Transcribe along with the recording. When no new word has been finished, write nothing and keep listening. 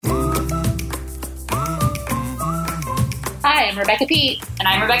Hi, I'm Rebecca Pete. And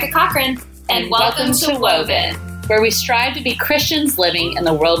I'm Rebecca Cochran. And welcome to Woven, where we strive to be Christians living in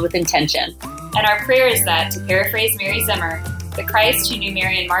the world with intention. And our prayer is that, to paraphrase Mary Zimmer, the Christ who knew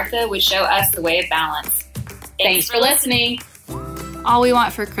Mary and Martha would show us the way of balance. Thanks for listening. All we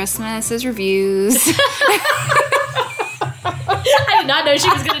want for Christmas is reviews. I did not know she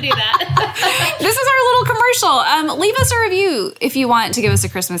was going to do that. This is our little commercial. Leave us a review if you want to give us a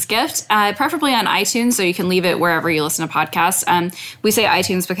Christmas gift, preferably on iTunes, so you can leave it wherever you listen to podcasts. We say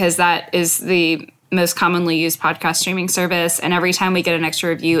iTunes because that is the most commonly used podcast streaming service, and every time we get an extra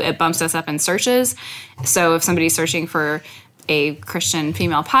review, it bumps us up in searches. So if somebody's searching for a Christian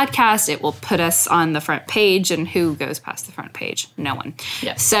female podcast, it will put us on the front page, and who goes past the front page? No one.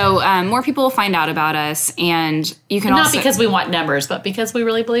 Yep. So more people will find out about us, and you can Not also... because we want numbers, but because we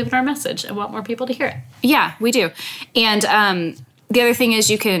really believe in our message and want more people to hear it. Yeah, we do. And the other thing is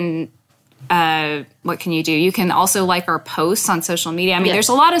you can... what can you do? You can also like our posts on social media. I mean, There's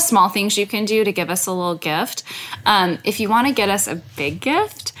a lot of small things you can do to give us a little gift. If you want to get us a big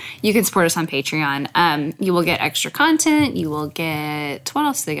gift, you can support us on Patreon. You will get extra content. You will get... What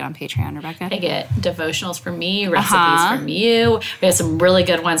else do they get on Patreon, Rebecca? They get devotionals from me, recipes from you. We have some really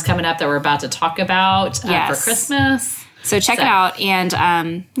good ones coming up that we're about to talk about for Christmas. So check it out. And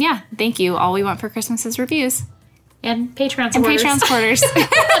thank you. All we want for Christmas is reviews. And Patreon supporters. And Patreon supporters.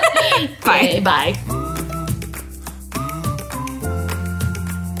 Bye. Okay, bye.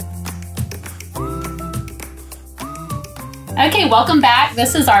 Okay, welcome back.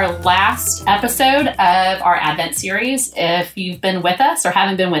 This is our last episode of our Advent series. If you've been with us or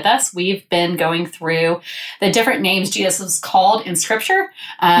haven't been with us, we've been going through the different names Jesus was called in Scripture.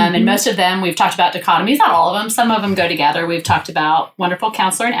 And most of them, we've talked about dichotomies, not all of them. Some of them go together. We've talked about Wonderful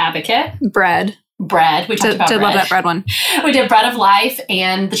Counselor and Advocate. Bread. We talked about bread. Love that bread one. We did Bread of Life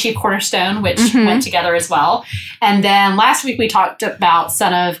and the Chief Cornerstone, which went together as well. And then last week we talked about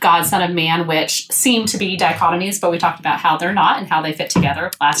Son of God, Son of Man, which seemed to be dichotomies, but we talked about how they're not and how they fit together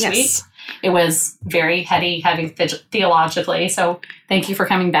last week. It was very heavy theologically, so thank you for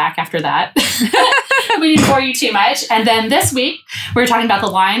coming back after that. We didn't bore you too much. And then this week we were talking about the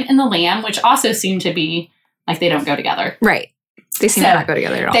Lion and the Lamb, which also seem to be like they don't go together. Right. They seem to not go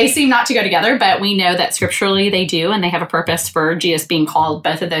together at all. They seem not to go together, but we know that scripturally they do, and they have a purpose for Jesus being called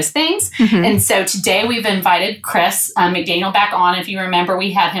both of those things. And so today we've invited Chris McDaniel back on. If you remember,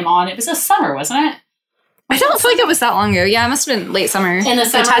 we had him on. It was this summer, wasn't it? I don't feel like it was that long ago. Yeah, it must have been late summer. In the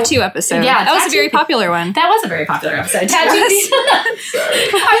summer. The tattoo episode. Yeah, that was a very popular one. That was a very popular episode. Tattoos.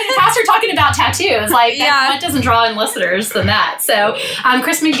 I mean, pastor talking about tattoos. Like, what doesn't draw in listeners than that? So,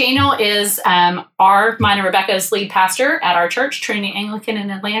 Chris McDaniel is mine and Rebecca's lead pastor at our church, Trinity Anglican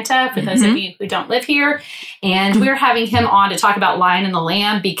in Atlanta, for those of you who don't live here. And we're having him on to talk about Lion and the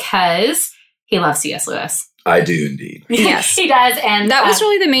Lamb because he loves C.S. Lewis. I do indeed. Yes. He does. And that was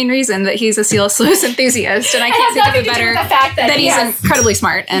really the main reason that he's a C.S. Lewis enthusiast. And I can't think of it better the fact that he's incredibly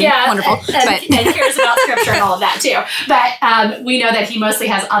smart and wonderful. And cares about scripture and all of that too. But we know that he mostly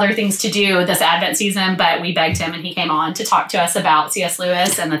has other things to do this Advent season, but we begged him and he came on to talk to us about C.S.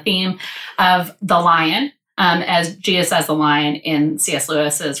 Lewis and the theme of the lion. As Jesus as the lion in C.S.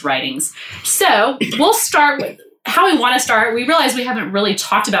 Lewis's writings. So we'll start with how we want to start. We realize we haven't really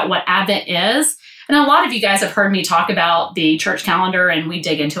talked about what Advent is. And a lot of you guys have heard me talk about the church calendar, and we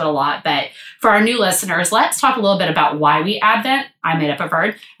dig into it a lot. But for our new listeners, let's talk a little bit about why we Advent. I made up a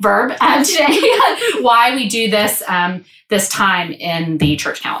verb today. Why we do this this time in the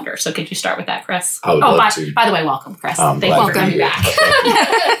church calendar. So could you start with that, Chris? I would love to. By the way, welcome, Chris. Thank you for coming back.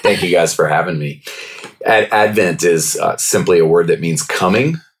 Thank you guys for having me. Advent is simply a word that means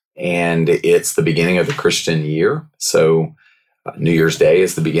coming, and it's the beginning of the Christian year. So New Year's Day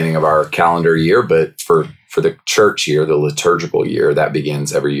is the beginning of our calendar year, but for the church year, the liturgical year, that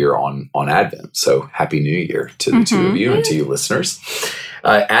begins every year on Advent. So Happy New Year to the two of you and to you listeners.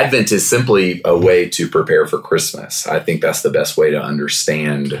 Advent is simply a way to prepare for Christmas. I think that's the best way to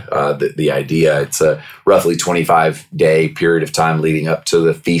understand the idea. It's a roughly 25-day period of time leading up to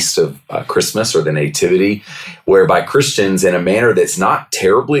the feast of Christmas or the Nativity, whereby Christians, in a manner that's not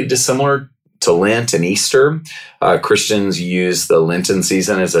terribly dissimilar to Lent and Easter, Christians use the Lenten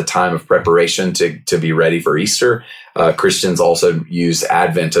season as a time of preparation to be ready for Easter. Christians also use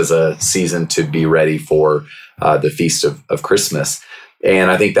Advent as a season to be ready for the feast of Christmas. And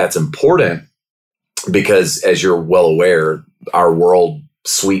I think that's important because, as you're well aware, our world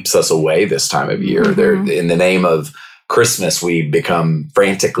sweeps us away this time of year. In the name of Christmas, we become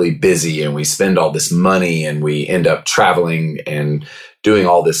frantically busy and we spend all this money and we end up traveling and doing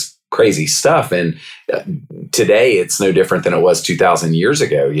all this crazy stuff. And today it's no different than it was 2,000 years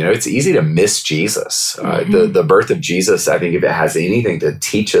ago. It's easy to miss Jesus. The birth of Jesus, I think if it has anything to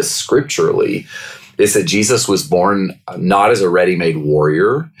teach us scripturally, is that Jesus was born not as a ready-made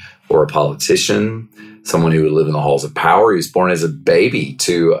warrior or a politician, someone who would live in the halls of power. He was born as a baby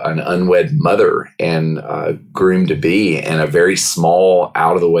to an unwed mother and groomed to be in a very small,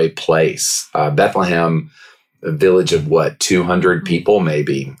 out-of-the-way place. Bethlehem, a village of 200 people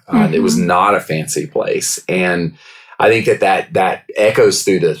maybe. It was not a fancy place. And I think that echoes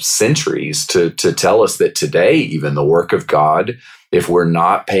through the centuries to tell us that today, even the work of God, if we're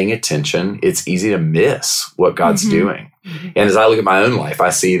not paying attention, it's easy to miss what God's doing. And as I look at my own life, I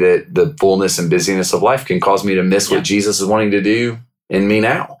see that the fullness and busyness of life can cause me to miss what Jesus is wanting to do in me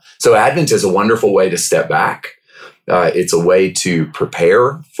now. So Advent is a wonderful way to step back. It's a way to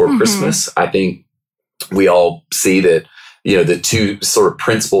prepare for Christmas. I think we all see that, the two sort of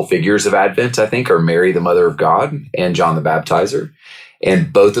principal figures of Advent, I think, are Mary, the Mother of God, and John the Baptizer.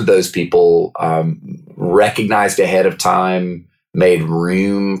 And both of those people recognized ahead of time, made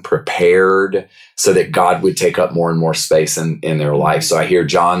room, prepared so that God would take up more and more space in their life. So I hear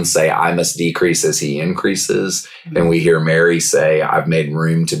John say, I must decrease as he increases. And we hear Mary say, I've made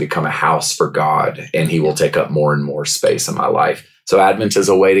room to become a house for God, and he will take up more and more space in my life. So Advent is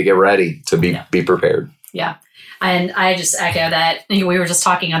a way to get ready, to be prepared. Yeah. And I just echo that. We were just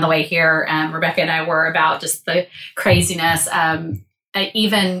talking on the way here, Rebecca and I were, about just the craziness,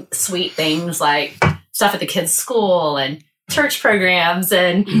 even sweet things like stuff at the kids' school and church programs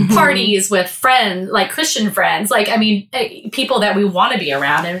and parties with friends, like Christian friends, people that we want to be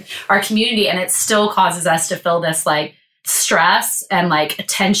around in our community. And it still causes us to feel this stress and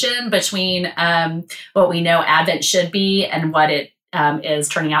tension between what we know Advent should be and what it is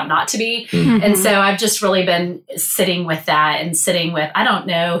turning out not to be. And so I've just really been sitting with that and sitting with, I don't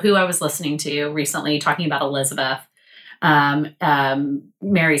know who I was listening to recently talking about Elizabeth,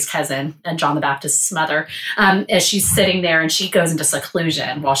 Mary's cousin and John the Baptist's mother, as she's sitting there and she goes into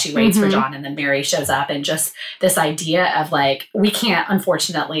seclusion while she waits for John, and then Mary shows up, and just this idea of we can't,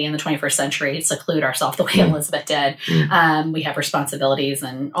 unfortunately, in the 21st century, seclude ourselves the way Elizabeth did. We have responsibilities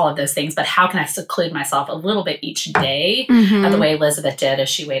and all of those things, but how can I seclude myself a little bit each day of the way Elizabeth did as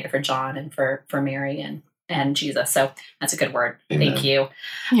she waited for John and for Mary and Jesus? So that's a good word. Amen. Thank you.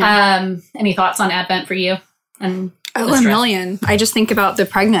 Yeah. Any thoughts on Advent for you? A million. I just think about the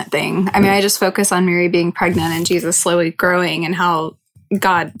pregnant thing. I mean, I just focus on Mary being pregnant and Jesus slowly growing, and how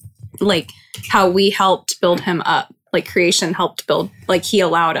God, how we helped build him up. Creation helped build, he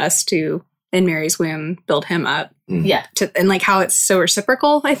allowed us to, in Mary's womb, build him up. Yeah. And how it's so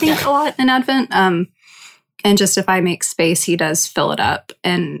reciprocal, I think, a lot in Advent. And just if I make space, he does fill it up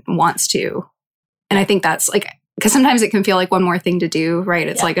and wants to. And I think that's because sometimes it can feel like one more thing to do, right?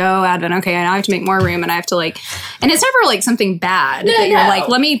 It's Advent, okay, and I have to make more room, and I have to and it's never something bad that you're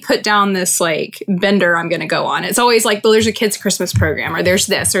let me put down this bender I'm going to go on. It's always well, there's a kid's Christmas program, or there's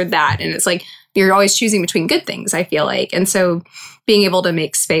this or that, and it's you're always choosing between good things, I feel like. And so being able to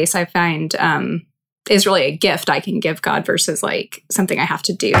make space, I find, is really a gift I can give God versus something I have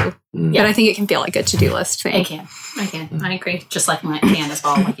to do. But I think it can feel like a to-do list thing. I can. I agree. Just like my hand as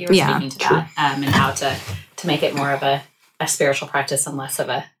well, you were speaking to that, and how to make it more of a spiritual practice and less of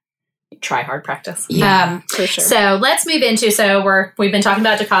a try hard practice. For sure. So let's move into, we've been talking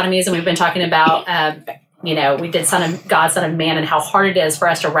about dichotomies, and we've been talking about, we did God, Son of Man, and how hard it is for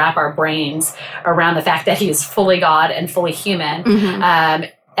us to wrap our brains around the fact that he is fully God and fully human.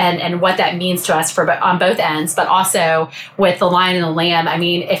 And what that means to us on both ends, but also with the Lion and the Lamb. I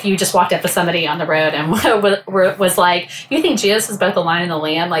mean, if you just walked up to somebody on the road and was you think Jesus is both the Lion and the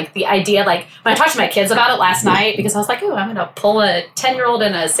Lamb? The idea, when I talked to my kids about it last night, because I was I'm going to pull a 10-year-old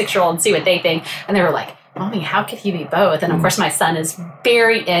and a 6-year-old and see what they think. And they were like, Mommy, how could he be both? And of course, my son is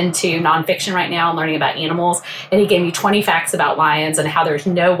very into nonfiction right now and learning about animals. And he gave me 20 facts about lions and how there's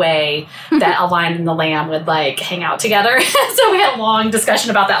no way that a lion and the lamb would hang out together. So we had a long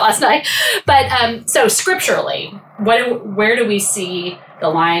discussion about that last night. But so scripturally, where do we see the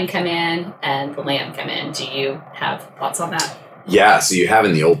lion come in and the lamb come in? Do you have thoughts on that? Yeah, so you have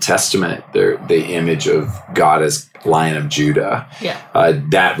in the Old Testament the image of God as Lion of Judah. Yeah,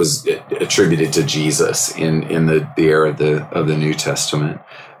 that was attributed to Jesus in the era of the New Testament.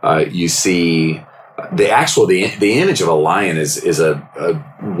 You see the image of a lion is a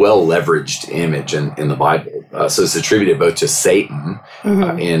well leveraged image in the Bible. So it's attributed both to Satan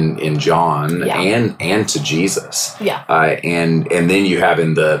in John and to Jesus. Yeah, and then you have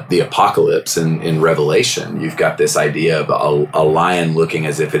in the Apocalypse in Revelation, you've got this idea of a lion looking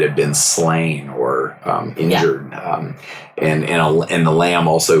as if it had been slain or injured. And the lamb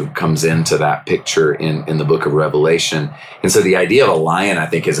also comes into that picture in the book of Revelation. And so the idea of a lion, I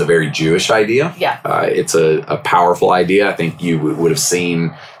think, is a very Jewish idea. Yeah. It's a powerful idea. I think you would have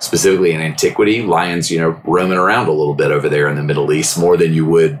seen specifically in antiquity, lions, roaming around a little bit over there in the Middle East, more than you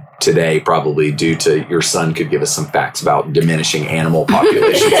would today, probably due to your son could give us some facts about diminishing animal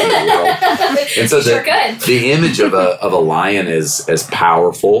populations in the world. And so the image of a lion is as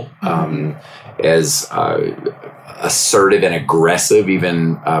powerful, as assertive and aggressive,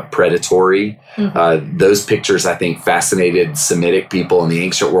 even predatory. Those pictures, I think, fascinated Semitic people in the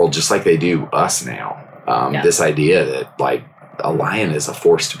ancient world just like they do us now. This idea that like a lion is a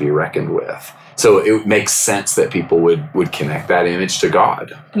force to be reckoned with. So it makes sense that people would connect that image to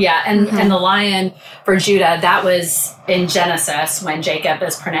God. Yeah, and the lion for Judah, that was in Genesis when Jacob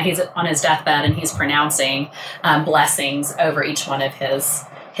is he's on his deathbed and he's pronouncing blessings over each one of his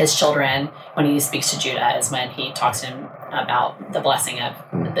children. When he speaks to Judah is when he talks to him about the blessing of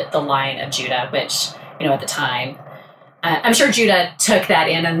the Lion of Judah, which, at the time, I'm sure Judah took that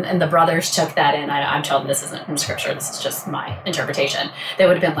in and the brothers took that in. I'm told this isn't from scripture. This is just my interpretation. They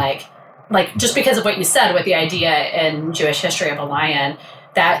would have been like just because of what you said with the idea in Jewish history of a lion,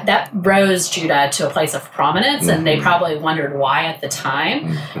 that rose Judah to a place of prominence, and they probably wondered why at the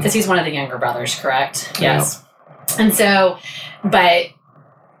time, because he's one of the younger brothers, correct? Yes. Yeah. And so, but,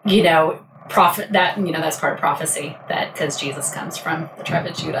 that's part of prophecy, that because Jesus comes from the tribe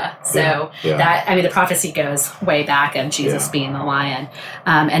of Judah. So the prophecy goes way back of Jesus being the lion.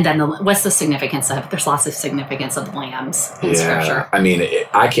 And then what's the significance there's lots of significance of lambs in scripture. I mean,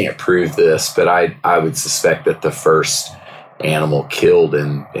 I can't prove this, but I would suspect that the first animal killed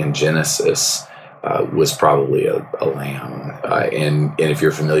in Genesis was probably a lamb. And if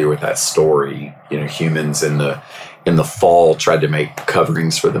you're familiar with that story, humans in the fall tried to make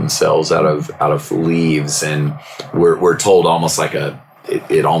coverings for themselves out of leaves, and we're told almost like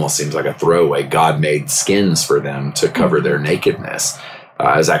it almost seems like a throwaway. God made skins for them to cover their nakedness.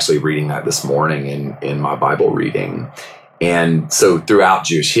 I was actually reading that this morning in my Bible reading. And so throughout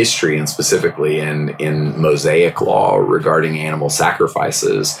Jewish history, and specifically in Mosaic law regarding animal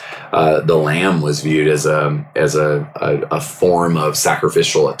sacrifices, the lamb was viewed as a form of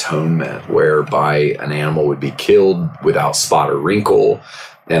sacrificial atonement, whereby an animal would be killed without spot or wrinkle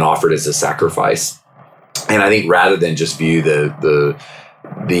and offered as a sacrifice. And I think rather than just view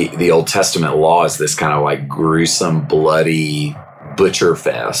the Old Testament law as this kind of like gruesome, bloody butcher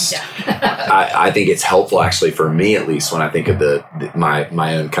fest, I think it's helpful, actually, for me at least, when I think of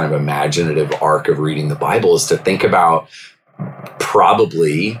my own kind of imaginative arc of reading the Bible, is to think about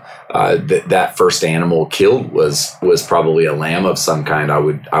probably that first animal killed was probably a lamb of some kind. I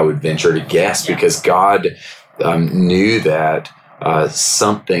would venture to guess, because God knew that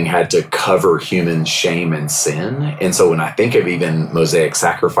something had to cover human shame and sin. And so when I think of even Mosaic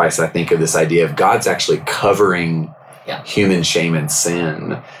sacrifice, I think of this idea of God's actually covering human shame and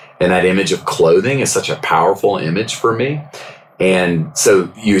sin. And that image of clothing is such a powerful image for me. And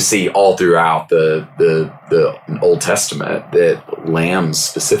so you see all throughout the Old Testament that lambs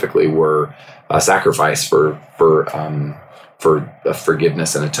specifically were a sacrifice for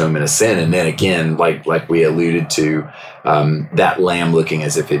forgiveness and atonement of sin. And then again, like we alluded to, that lamb looking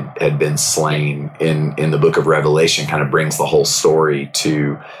as if it had been slain in the book of Revelation kind of brings the whole story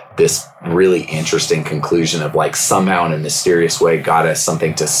to this really interesting conclusion of, like, somehow in a mysterious way, God has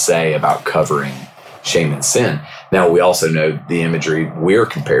something to say about covering shame and sin. Now, we also know the imagery, we're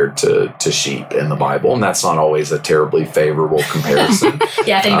compared to sheep in the Bible, and that's not always a terribly favorable comparison. If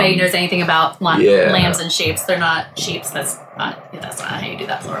anybody knows anything about lambs and sheep, they're not sheep. That's not how you do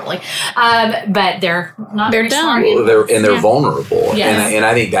that plurally. But they're not very smart. Well, they're vulnerable. Yes. And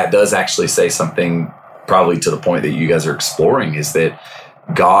I think that does actually say something, probably to the point that you guys are exploring, is that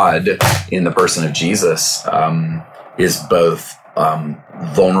God, in the person of Jesus, is both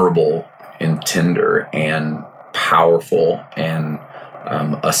vulnerable and tender and powerful and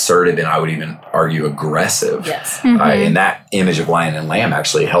assertive, and I would even argue aggressive. Yes. And that image of lion and lamb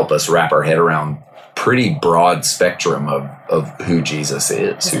actually help us wrap our head around pretty broad spectrum of who Jesus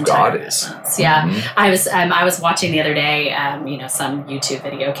is, who God is. Yeah. I was watching the other day, some YouTube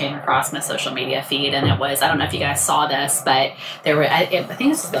video came across my social media feed, and it was, I don't know if you guys saw this, but there were, I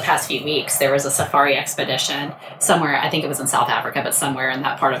think this was the past few weeks, there was a safari expedition somewhere, I think it was in South Africa, but somewhere in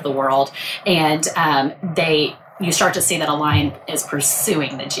that part of the world. And you start to see that a lion is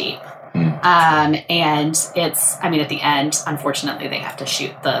pursuing the Jeep. And it's, at the end, unfortunately, they have to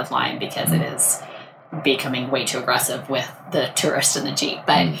shoot the lion because it is becoming way too aggressive with the tourist in the Jeep.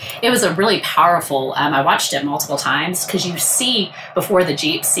 But it was a really powerful, I watched it multiple times because you see before the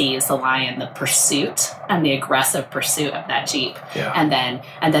Jeep sees the lion, the pursuit and the aggressive pursuit of that Jeep. Yeah.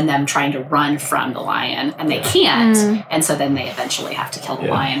 And then them trying to run from the lion, and they can't. And so then they eventually have to kill the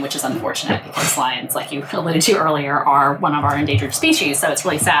lion, which is unfortunate because lions, like you alluded to earlier, are one of our endangered species. So it's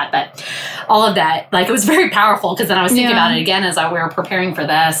really sad. But all of that, like, it was very powerful because then I was thinking about it again as we were preparing for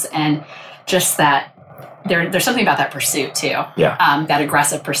this, and just that there's something about that pursuit too. Yeah. That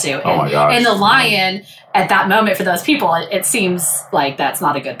aggressive pursuit. Oh my gosh. And the lion at that moment for those people, it seems like that's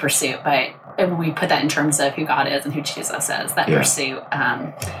not a good pursuit, but when we put that in terms of who God is and who Jesus is, that pursuit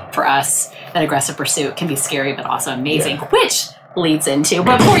for us, that aggressive pursuit can be scary, but also amazing, which leads into,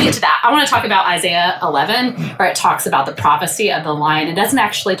 but before we get to that, I want to talk about Isaiah 11, where it talks about the prophecy of the lion. It doesn't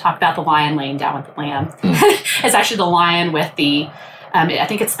actually talk about the lion laying down with the lamb. It's actually the lion with the I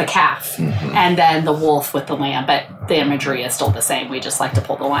think it's the calf, and then the wolf with the lamb, but the imagery is still the same. We just like to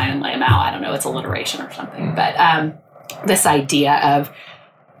pull the lion and lay him out. I don't know, it's alliteration or something. But this idea of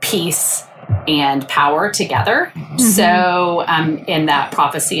peace and power together. So in that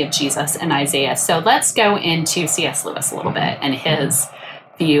prophecy of Jesus in Isaiah. So let's go into C.S. Lewis a little bit and his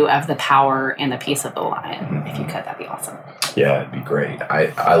view of the power and the peace of the lion. If you could, that'd be awesome. Yeah, it'd be great.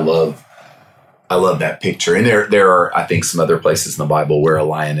 I love that picture. And there are, I think, some other places in the Bible where a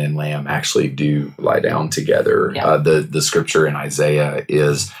lion and lamb actually do lie down together. Yeah. The scripture in Isaiah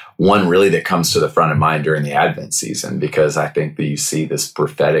is one really that comes to the front of mind during the Advent season, because I think that you see this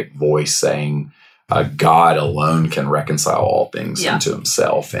prophetic voice saying God alone can reconcile all things unto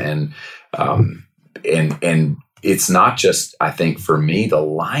himself. And it's not just, I think, for me, the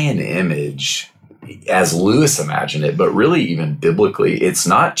lion image as Lewis imagined it, but really even biblically, it's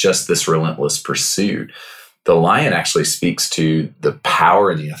not just this relentless pursuit. The lion actually speaks to the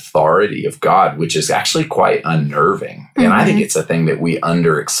power and the authority of God, which is actually quite unnerving. And I think it's a thing that we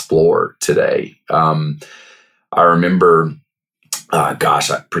underexplore today. I remember,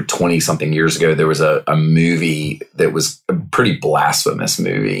 20-something years ago, there was a movie that was a pretty blasphemous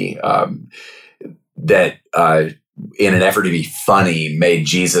movie that in an effort to be funny, made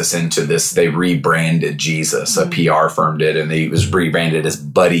Jesus into this. They rebranded Jesus. A PR firm did, and he was rebranded as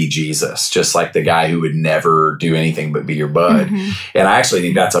Buddy Jesus, just like the guy who would never do anything but be your bud. And I actually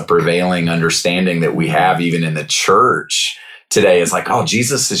think that's a prevailing understanding that we have even in the church today. Is like, oh,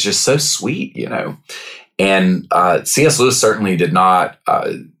 Jesus is just so sweet, you know. And C.S. Lewis certainly did not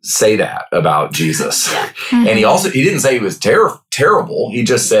say that about Jesus. And he didn't say he was terrible. He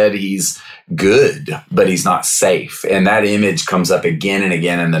just said he's good, but he's not safe. And that image comes up again and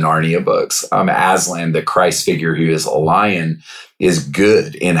again in the Narnia books. Aslan, the Christ figure who is a lion, is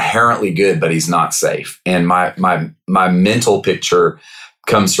good, inherently good, but he's not safe. And my mental picture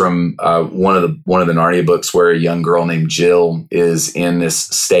comes from one of the Narnia books, where a young girl named Jill is in this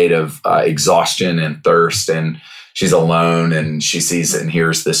state of exhaustion and thirst, and she's alone, and she sees and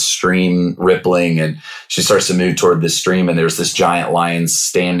hears this stream rippling, and she starts to move toward this stream, and there's this giant lion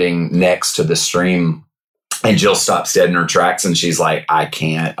standing next to the stream, and Jill stops dead in her tracks, and she's like, I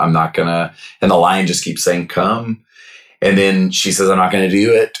can't, I'm not gonna. And the lion just keeps saying, come. And then she says, I'm not going to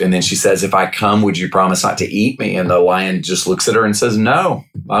do it. And then she says, if I come, would you promise not to eat me? And the lion just looks at her and says, no,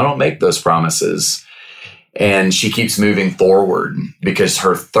 I don't make those promises. And she keeps moving forward because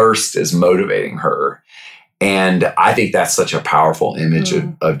her thirst is motivating her. And I think that's such a powerful image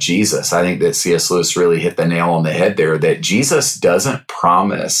of Jesus. I think that C.S. Lewis really hit the nail on the head there, that Jesus doesn't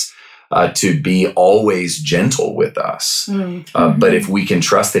promise to be always gentle with us. But if we can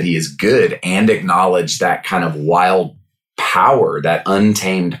trust that he is good and acknowledge that kind of wild power, that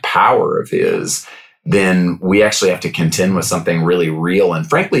untamed power of his, then we actually have to contend with something really real and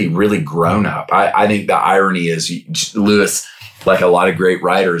frankly, really grown up. I think the irony is Lewis, like a lot of great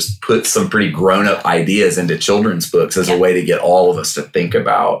writers, put some pretty grown up ideas into children's books as a way to get all of us to think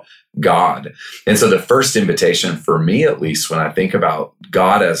about God. And so the first invitation for me, at least when I think about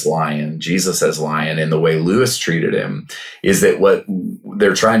God as lion, Jesus as lion, and the way Lewis treated him, is that what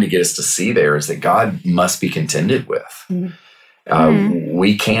they're trying to get us to see there is that God must be contended with.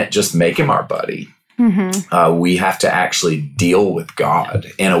 We can't just make him our buddy. We have to actually deal with God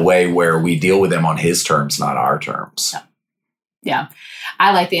in a way where we deal with him on his terms, not our terms. Yeah.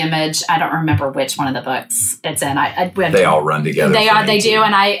 I like the image. I don't remember which one of the books it's in. They all run together. They do.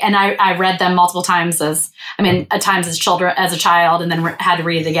 And I read them multiple times at times as a child, and then had to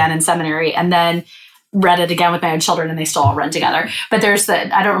read it again in seminary, and then read it again with my own children, and they still all run together. But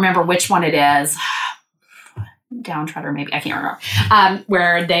I don't remember which one it is. Downtrodder, maybe I can't remember,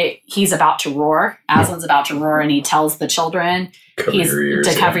 where he's about to roar. Aslan's about to roar, and he tells the children Cover your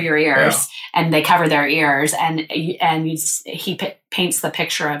ears, cover your ears, and they cover their ears, and he paints the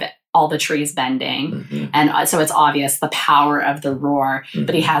picture of it, all the trees bending, and so it's obvious the power of the roar.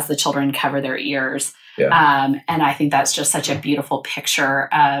 But he has the children cover their ears, and I think that's just such a beautiful picture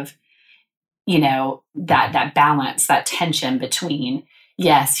of, that balance, that tension between,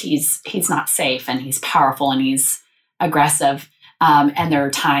 yes, he's not safe, and he's powerful, and he's aggressive, and there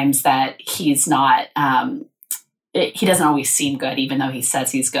are times that he's not. He doesn't always seem good, even though he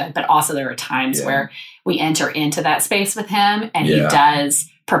says he's good. But also there are times where we enter into that space with him, and he does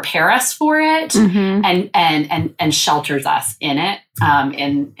prepare us for it, and shelters us in it,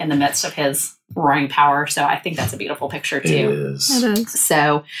 in the midst of his roaring power. So I think that's a beautiful picture too. It is.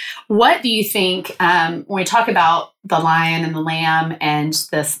 So what do you think, when we talk about the lion and the lamb and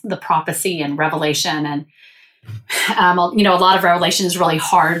the prophecy and Revelation, and a lot of Revelation is really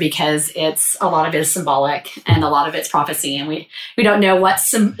hard because a lot of it is symbolic and a lot of it's prophecy, and we don't know what's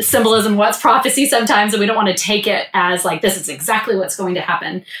symbolism, what's prophecy sometimes, and we don't want to take it as like this is exactly what's going to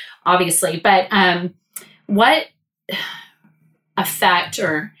happen, obviously. But what effect,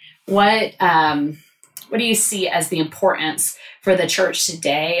 or what do you see as the importance for the church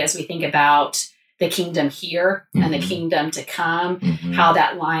today as we think about the kingdom here and the kingdom to come, how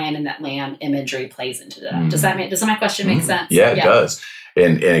that lion and that lamb imagery plays into that? Does my question make sense? Yeah, it does.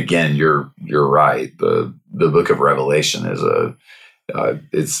 And again, you're right. The book of Revelation is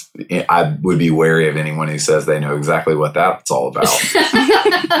I would be wary of anyone who says they know exactly what that's all about.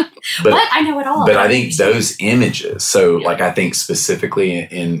 But I know it all. But I think those images, I think specifically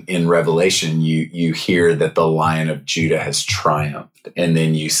in Revelation, you hear that the Lion of Judah has triumphed, and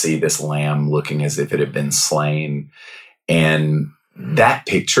then you see this lamb looking as if it had been slain. And that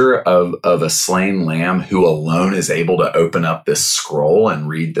picture of a slain lamb who alone is able to open up this scroll and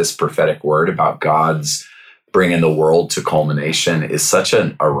read this prophetic word about God's bringing the world to culmination is such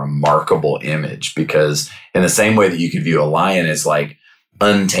a remarkable image, because in the same way that you could view a lion as like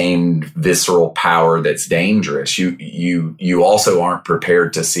untamed visceral power that's dangerous, you also aren't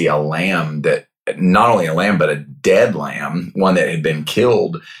prepared to see a lamb, that not only a lamb, but a dead lamb, one that had been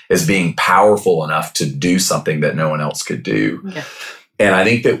killed, as being powerful enough to do something that no one else could do. Yeah. And I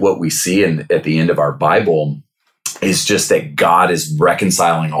think that what we see at the end of our Bible is just that God is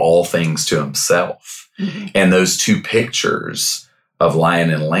reconciling all things to himself. And those two pictures of lion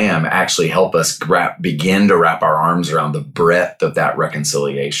and lamb actually help us begin to wrap our arms around the breadth of that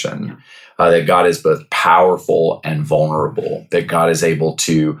reconciliation. That God is both powerful and vulnerable, that God is able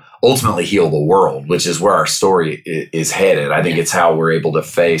to ultimately heal the world, which is where our story is headed. I think it's how we're able to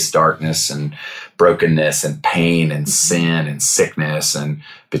face darkness and brokenness and pain and sin and sickness and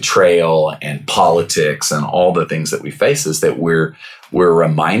betrayal and politics and all the things that we face, is that we're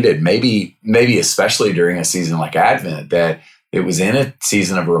reminded, maybe especially during a season like Advent, that it was in a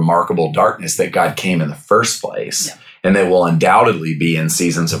season of remarkable darkness that God came in the first place. Yeah. And that will undoubtedly be in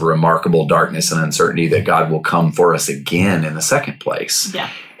seasons of remarkable darkness and uncertainty that God will come for us again in the second place.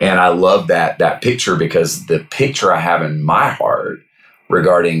 Yeah. And I love that picture, because the picture I have in my heart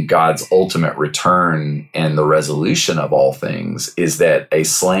regarding God's ultimate return and the resolution of all things is that a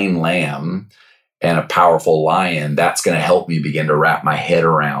slain lamb and a powerful lion, that's going to help me begin to wrap my head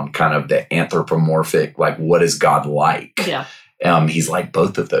around kind of the anthropomorphic, like, what is God like? Yeah. He's like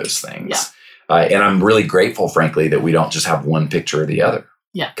both of those things. Yeah. And I'm really grateful, frankly, that we don't just have one picture or the other.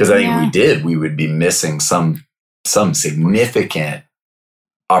 Yeah. Because I think if we did, we would be missing some significant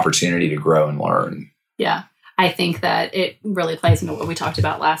opportunity to grow and learn. Yeah. I think that it really plays into what we talked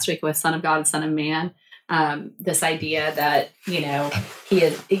about last week with Son of God, Son of Man. This idea that, he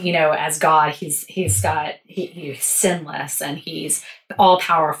is, as God, he's sinless, and he's all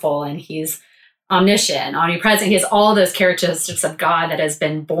powerful, and he's omniscient, omnipresent. He has all those characteristics of God that has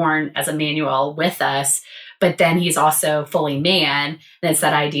been born as Emmanuel with us, but then he's also fully man. And it's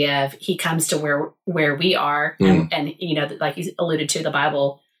that idea of he comes to where we are. And like you alluded to, the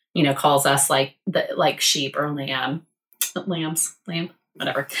Bible, calls us like sheep or lamb,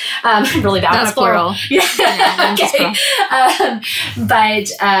 whatever. Really bad. That's plural. Yeah. Okay. But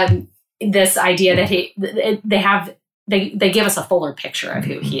this idea that they give us a fuller picture of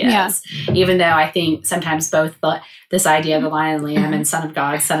who he is, even though I think sometimes both this idea of the lion and lamb and Son of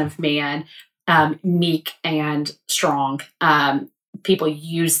God, Son of Man, meek and strong, people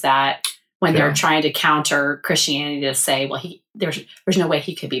use that when they're trying to counter Christianity to say, well, there's no way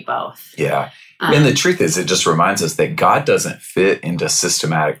he could be both. Yeah. And the truth is, it just reminds us that God doesn't fit into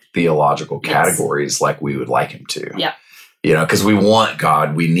systematic theological categories like we would like him to. Yeah. because we want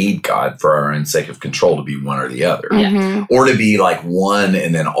God, we need God for our own sake of control to be one or the other. Mhm. Or to be like one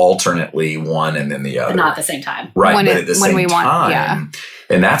and then alternately one and then the other. But not at the same time. Right, When but it- at the when same we want- time. yeah.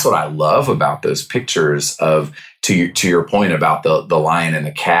 And that's what I love about those pictures of, to your point about the lion and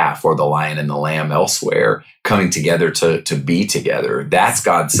the calf, or the lion and the lamb elsewhere, coming together to be together. That's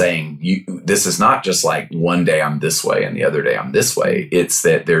God saying, this is not just like one day I'm this way and the other day I'm this way. It's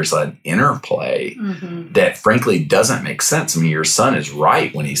that there's an interplay that frankly doesn't make sense. I mean, your son is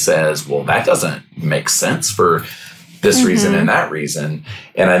right when he says, well, that doesn't make sense for this reason and that reason.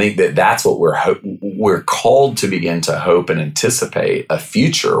 And I think that that's what we're called to begin to hope and anticipate, a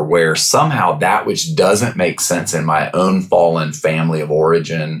future where somehow that which doesn't make sense in my own fallen family of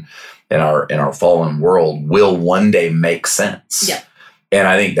origin, in our fallen world, will one day make sense. Yeah. And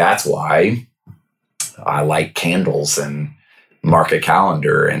I think that's why I like candles and mark a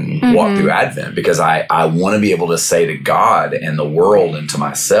calendar and walk through Advent, because I want to be able to say to God and the world and to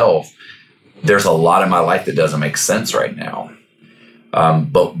myself, there's a lot of my life that doesn't make sense right now.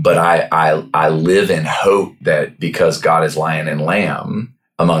 But I live in hope that because God is lion and lamb,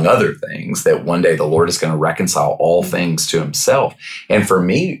 among other things, that one day the Lord is going to reconcile all things to himself. And for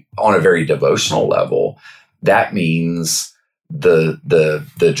me, on a very devotional level, that means the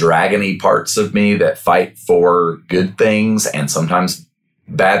dragony parts of me that fight for good things and sometimes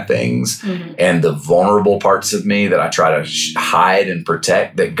bad things, and the vulnerable parts of me that I try to hide and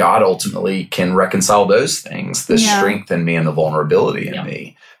protect, that God ultimately can reconcile those things, the strength in me and the vulnerability in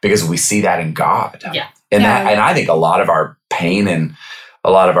me, because we see that in God. Yeah. And I think a lot of our pain and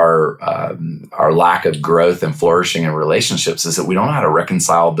a lot of our lack of growth and flourishing in relationships is that we don't know how to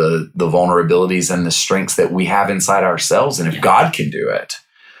reconcile the vulnerabilities and the strengths that we have inside ourselves. And if God can do it,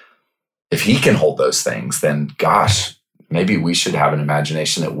 if he can hold those things, then gosh, maybe we should have an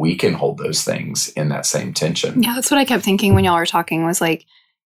imagination that we can hold those things in that same tension. Yeah, that's what I kept thinking when y'all were talking, was like,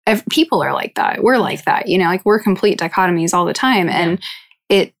 people are like that. We're like that, like we're complete dichotomies all the time. And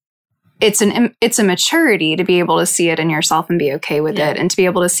it's a maturity to be able to see it in yourself and be okay with it, and to be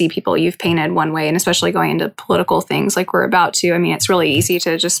able to see people you've painted one way, and especially going into political things like we're about to. I mean, it's really easy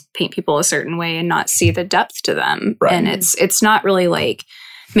to just paint people a certain way and not see the depth to them. Right. And it's not really like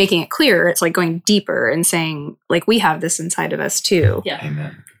making it clear. It's like going deeper and saying, like, we have this inside of us too. Yeah.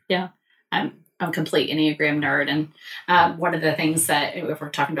 Amen. Yeah. I'm a complete Enneagram nerd. And one of the things that, if we're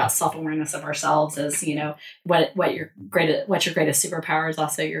talking about self-awareness of ourselves, is, what your greatest superpower is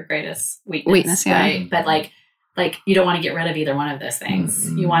also your greatest weakness. Yeah. Right. But like you don't want to get rid of either one of those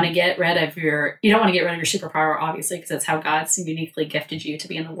things. You want to get rid of you don't want to get rid of your superpower, obviously, because it's how God's uniquely gifted you to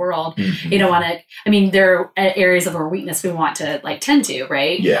be in the world. You don't want to, there are areas of our weakness we want to tend to,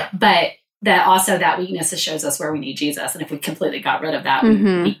 right? Yeah. But that weakness shows us where we need Jesus. And if we completely got rid of that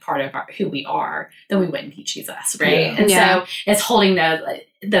weak part of who we are, then we wouldn't need Jesus, right? Yeah. And so it's holding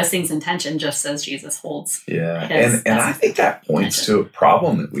those things in tension, just as Jesus holds. Yeah. his- And I think that points to a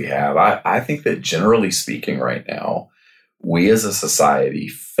problem that we have. I think that generally speaking right now, we as a society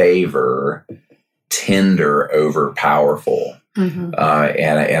favor tender over powerful. And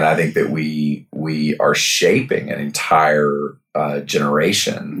I think that we are shaping an entire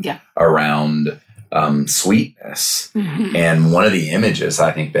generation around sweetness. And one of the images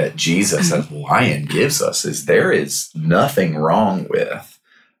I think that Jesus as lion gives us is there is nothing wrong with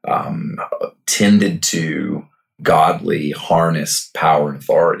tended to godly harnessed power and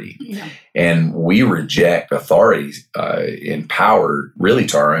authority. Yeah. And we reject authority in power really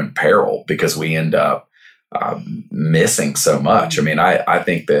to our own peril, because we end up missing so much. I mean, I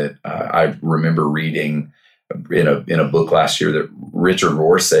think that I remember reading in a book last year that Richard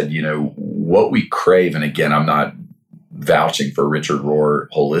Rohr said, what we crave, and again, I'm not vouching for Richard Rohr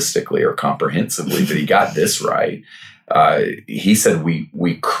holistically or comprehensively, but he got this right. He said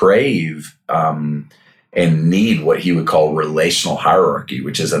we crave and need what he would call relational hierarchy,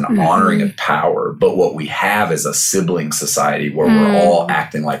 which is an honoring of power. But what we have is a sibling society where we're all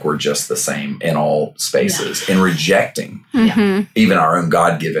acting like we're just the same in all spaces and rejecting even our own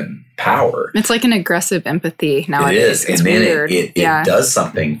God-given power. It's like an aggressive empathy nowadays. It is. It's and then weird. it does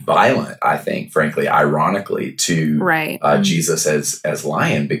something violent, I think, frankly, ironically, to Jesus as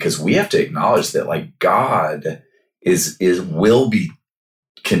lion, because we have to acknowledge that God will be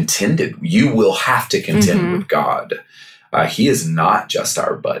contended. You will have to contend with God. He is not just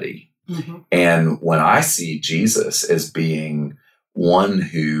our buddy. And when I see Jesus as being one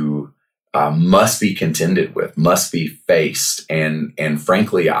who must be contended with, must be faced, and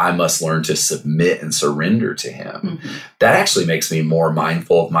frankly, I must learn to submit and surrender to him, that actually makes me more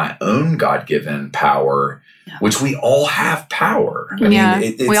mindful of my own God-given power, which we all have power. I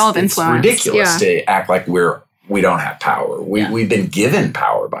mean, we all have influence. It's ridiculous to act like we're we don't have power. We've been given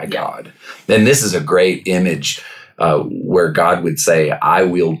power by God. And this is a great image where God would say, I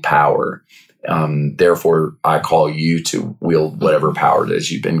wield power. Therefore, I call you to wield whatever power it is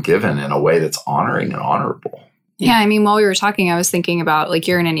you've been given in a way that's honoring and honorable. Yeah, I mean, while we were talking, I was thinking about, like,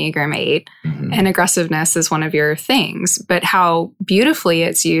 you're an Enneagram 8, and aggressiveness is one of your things, but how beautifully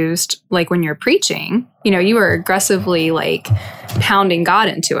it's used, like, when you're preaching. You know, you are aggressively, like, pounding God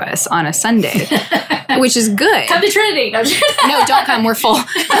into us on a Sunday, which is good. Come to Trinity. No, don't come. We're full.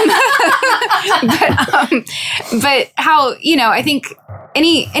 But how, you know, I think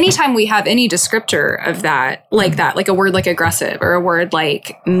anytime we have any descriptor of that, like a word like aggressive or a word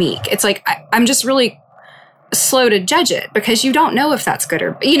like meek, it's like, I'm just really slow to judge it because you don't know if that's good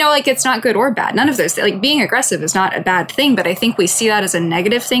or, you know, like it's not good or bad. None of those, like being aggressive is not a bad thing, but I think we see that as a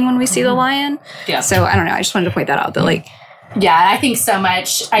negative thing when we see the lion. Yeah. So I don't know. I just wanted to point that out that like, yeah, I think so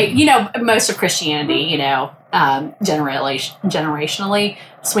much. Most of Christianity, generationally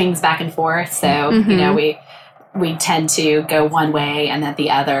swings back and forth. So, we tend to go one way and then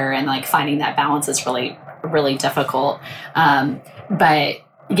the other, and like finding that balance is really, really difficult. But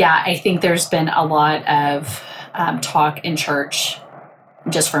yeah, I think there's been a lot of talk in church,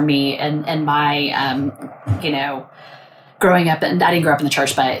 just for me and my, growing up, and I didn't grow up in the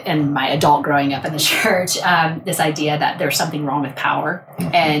church, but in my adult growing up in the church, this idea that there's something wrong with power.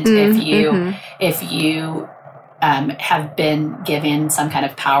 And if you have been given some kind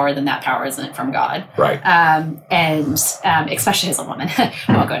of power, then that power isn't from God. Right. And especially as a woman, I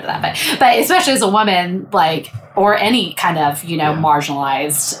won't go into that, but especially as a woman, like, or any kind of,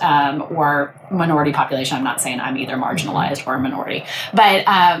 marginalized or minority population. I'm not saying I'm either marginalized or a minority, but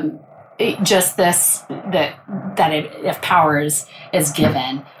just this, if power is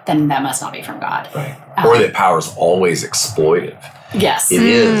given, then that must not be from God. Right. Or that power is always exploitive. Yes. It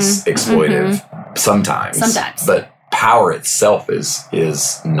is exploitive sometimes. But power itself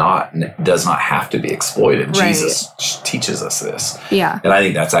does not have to be exploited. Right. Jesus teaches us this. Yeah. And I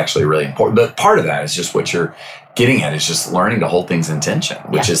think that's actually really important. But part of that is just what you're getting at, is just learning to hold things in tension,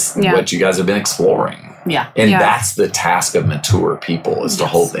 which is what you guys have been exploring. Yeah. And that's the task of mature people, is to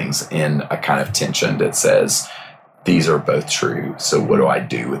hold things in a kind of tension that says, these are both true. So what do I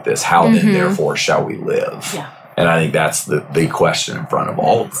do with this? How then, therefore, shall we live? Yeah. And I think that's the question in front of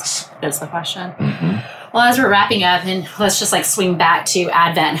all of us. That's the question. Well, as we're wrapping up, and let's just like swing back to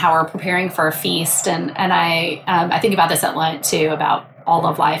Advent and how we're preparing for a feast. And I think about this at Lent too, about all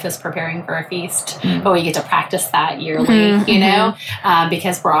of life is preparing for a feast, but we get to practice that yearly,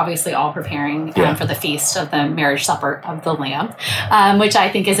 because we're obviously all preparing for the feast of the marriage supper of the Lamb, which I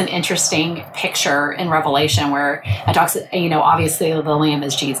think is an interesting picture in Revelation, where it talks, obviously the Lamb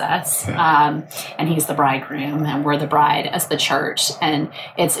is Jesus, and he's the bridegroom, and we're the bride as the church. And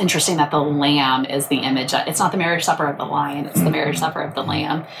it's interesting that the Lamb is the image. It's not the marriage supper of the lion, it's the marriage supper of the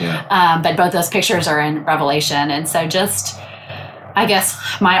Lamb. But both those pictures are in Revelation. And so just, I guess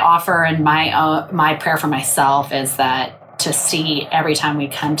my offer and my prayer for myself is that to see every time we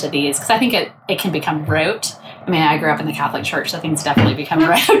come to these, because I think it can become rote. I mean, I grew up in the Catholic Church, so things definitely become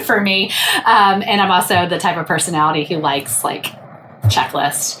rote for me. And I'm also the type of personality who likes like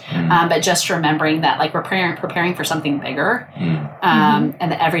checklists, but just remembering that like we're preparing for something bigger. And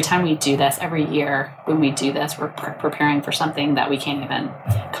that every time we do this, every year when we do this, we're preparing for something that we can't even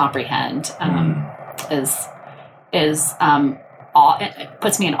comprehend. It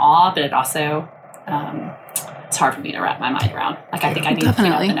puts me in awe, but it also it's hard for me to wrap my mind around. Like, I think I need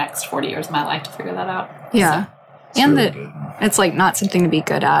the next 40 years of my life to figure that out. Yeah. So, and that it's like not something to be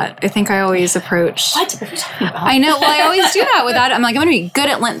good at. I think I always approach. What are you talking about? I know. Well, I always do that with that. I'm like, I'm going to be good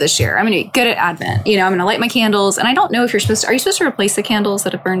at Lent this year. I'm going to be good at Advent. I'm going to light my candles. And I don't know if are you supposed to replace the candles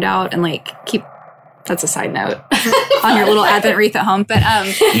that have burned out and like keep. That's a side note on your little Advent wreath at home. But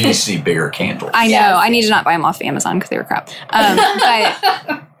you need to see bigger candles. I know. Yes. I need to not buy them off Amazon because they were crap.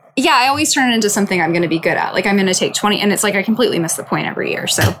 But yeah, I always turn it into something I'm going to be good at. Like I'm going to take 20, and it's like I completely miss the point every year.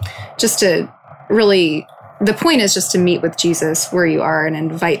 So just to really, the point is just to meet with Jesus where you are and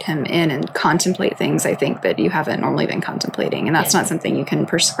invite him in and contemplate things, I think, that you haven't normally been contemplating. And that's not something you can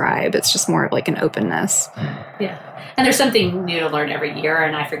prescribe. It's just more of like an openness. Yeah. And there's something new to learn every year,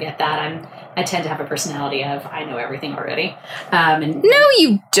 and I forget that. I tend to have a personality of I know everything already. And no,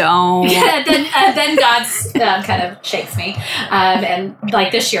 you don't. Yeah, then God kind of shakes me. And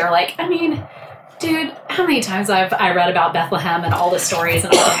like this year, dude, how many times I read about Bethlehem and all the stories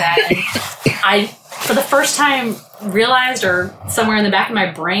and all of that, and for the first time realized, or somewhere in the back of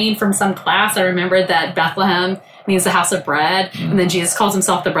my brain from some class, I remembered that Bethlehem means the house of bread, and then Jesus calls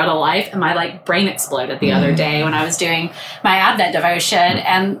himself the bread of life, and my brain exploded the other day when I was doing my Advent devotion.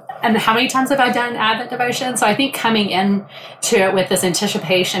 And how many times have I done Advent devotion? So I think coming in to it with this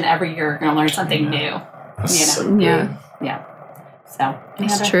anticipation every year, you're going to learn something new. So good. Yeah. So any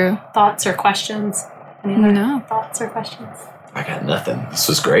It's other true. thoughts or questions? Any other No. thoughts or questions? I got nothing. This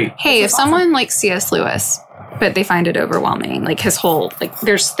was great. Hey, if This is awesome. someone likes C.S. Lewis, but they find it overwhelming, like his whole,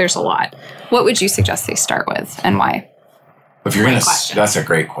 there's a lot, what would you suggest they start with and why? If you're Great question. that's a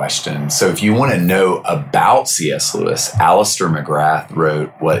great question. So if you want to know about C.S. Lewis, Alistair McGrath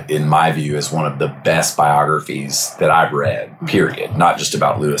wrote what, in my view, is one of the best biographies that I've read, period. Not just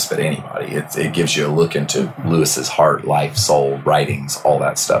about Lewis, but anybody. It gives you a look into Lewis's heart, life, soul, writings, all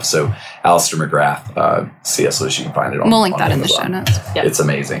that stuff. So Alistair McGrath, C.S. Lewis, you can find it on We'll link on that in the Amazon. show notes. Yep. It's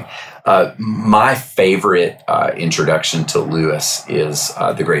amazing. My favorite introduction to Lewis is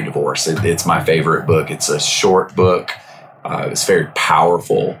The Great Divorce. It's my favorite book. It's a short book. It's very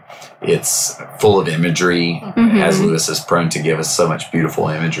powerful. It's full of imagery, as Lewis is prone to give us so much beautiful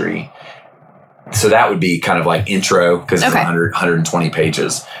imagery. So that would be kind of like intro, because it's 120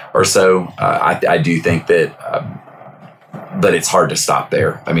 pages or so. I do think that, but it's hard to stop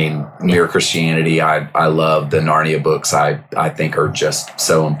there. I mean, Mere Christianity, I love the Narnia books. I think are just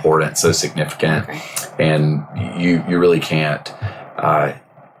so important, so significant. Okay. And you really can't,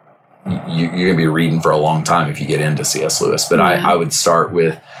 you're going to be reading for a long time if you get into C.S. Lewis. But I would start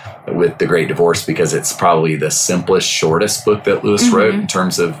with The Great Divorce, because it's probably the simplest, shortest book that Lewis wrote in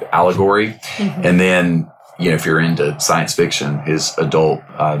terms of allegory. And then, if you're into science fiction, his adult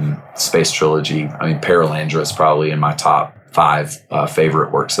space trilogy, Paralandra is probably in my top 5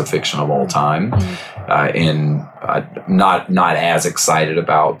 favorite works of fiction of all time. And not as excited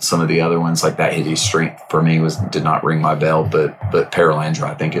about some of the other ones, like That Hideous Strength for me did not ring my bell, but Paralandra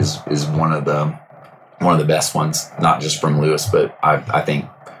I think is one of the best ones, not just from Lewis, but I think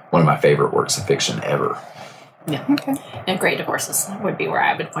one of my favorite works of fiction ever. Yeah. Okay. And Great Divorces would be where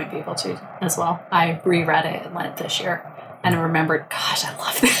I would point people to as well. I reread it in Lent this year and I remembered, gosh, I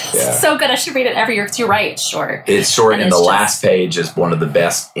love this. Yeah. It's so good. I should read it every year, because you're right, it's short. It's short, and it's the just- last page is one of the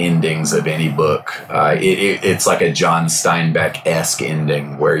best endings of any book. It's like a John Steinbeck-esque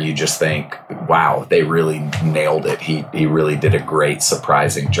ending where you just think, wow, they really nailed it. He really did a great,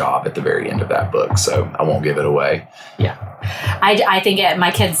 surprising job at the very end of that book. So I won't give it away. Yeah. I think my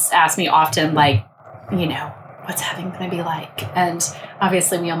kids ask me often, what's heaven going to be like? And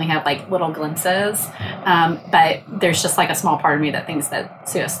obviously we only have little glimpses. But there's just a small part of me that thinks that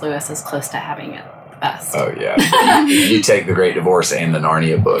C.S. Lewis is close to having it the best. Oh, yeah. You take The Great Divorce and the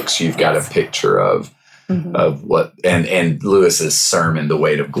Narnia books, you've got a picture of what, and Lewis's sermon, The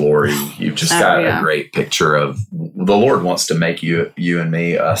Weight of Glory. You've just got a great picture of the Lord wants to make you and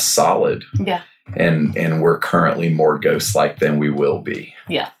me solid. Yeah. And we're currently more ghost-like than we will be.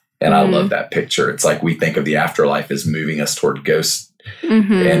 Yeah. And I love that picture. It's like we think of the afterlife as moving us toward ghosts.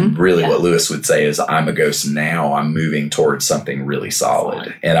 And really what Lewis would say is, I'm a ghost now. I'm moving towards something really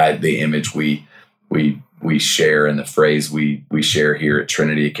solid. And the image we share, and the phrase we share here at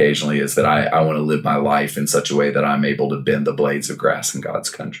Trinity occasionally, is that I want to live my life in such a way that I'm able to bend the blades of grass in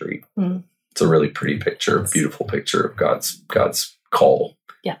God's country. It's a really pretty picture, beautiful picture of God's call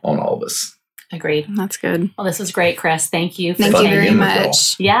on all of us. Agreed. That's good. Well, this was great, Chris. Thank you. Thank you very being with y'all.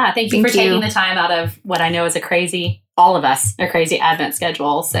 much. Yeah, thank you Thank for taking you. the time out of what I know is a crazy Advent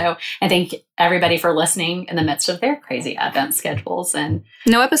schedule. So I thank everybody for listening in the midst of their crazy Advent schedules. And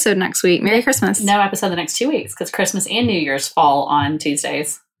No episode next week. Merry Christmas. no episode the next 2 weeks, because Christmas and New Year's fall on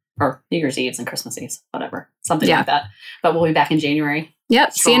Tuesdays, or New Year's Eves and Christmas Eves, whatever, something like that. But we'll be back in January.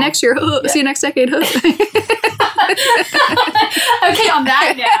 Yep. See you next year. See you next decade. Okay, on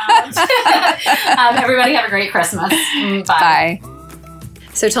that note, everybody have a great Christmas. Bye. Bye.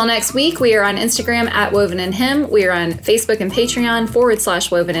 So till next week, we are on Instagram at Woven in Him. We are on Facebook and Patreon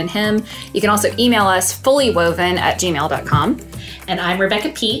 /Woven in Him. You can also email us fullywoven@gmail.com. And I'm Rebecca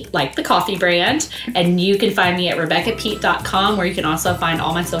Pete, like the coffee brand. And you can find me at RebeccaPete.com, where you can also find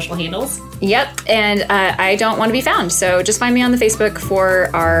all my social handles. Yep. And I don't want to be found. So just find me on the Facebook for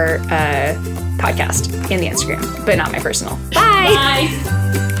our podcast and the Instagram, but not my personal. Bye.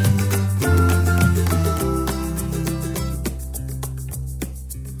 Bye.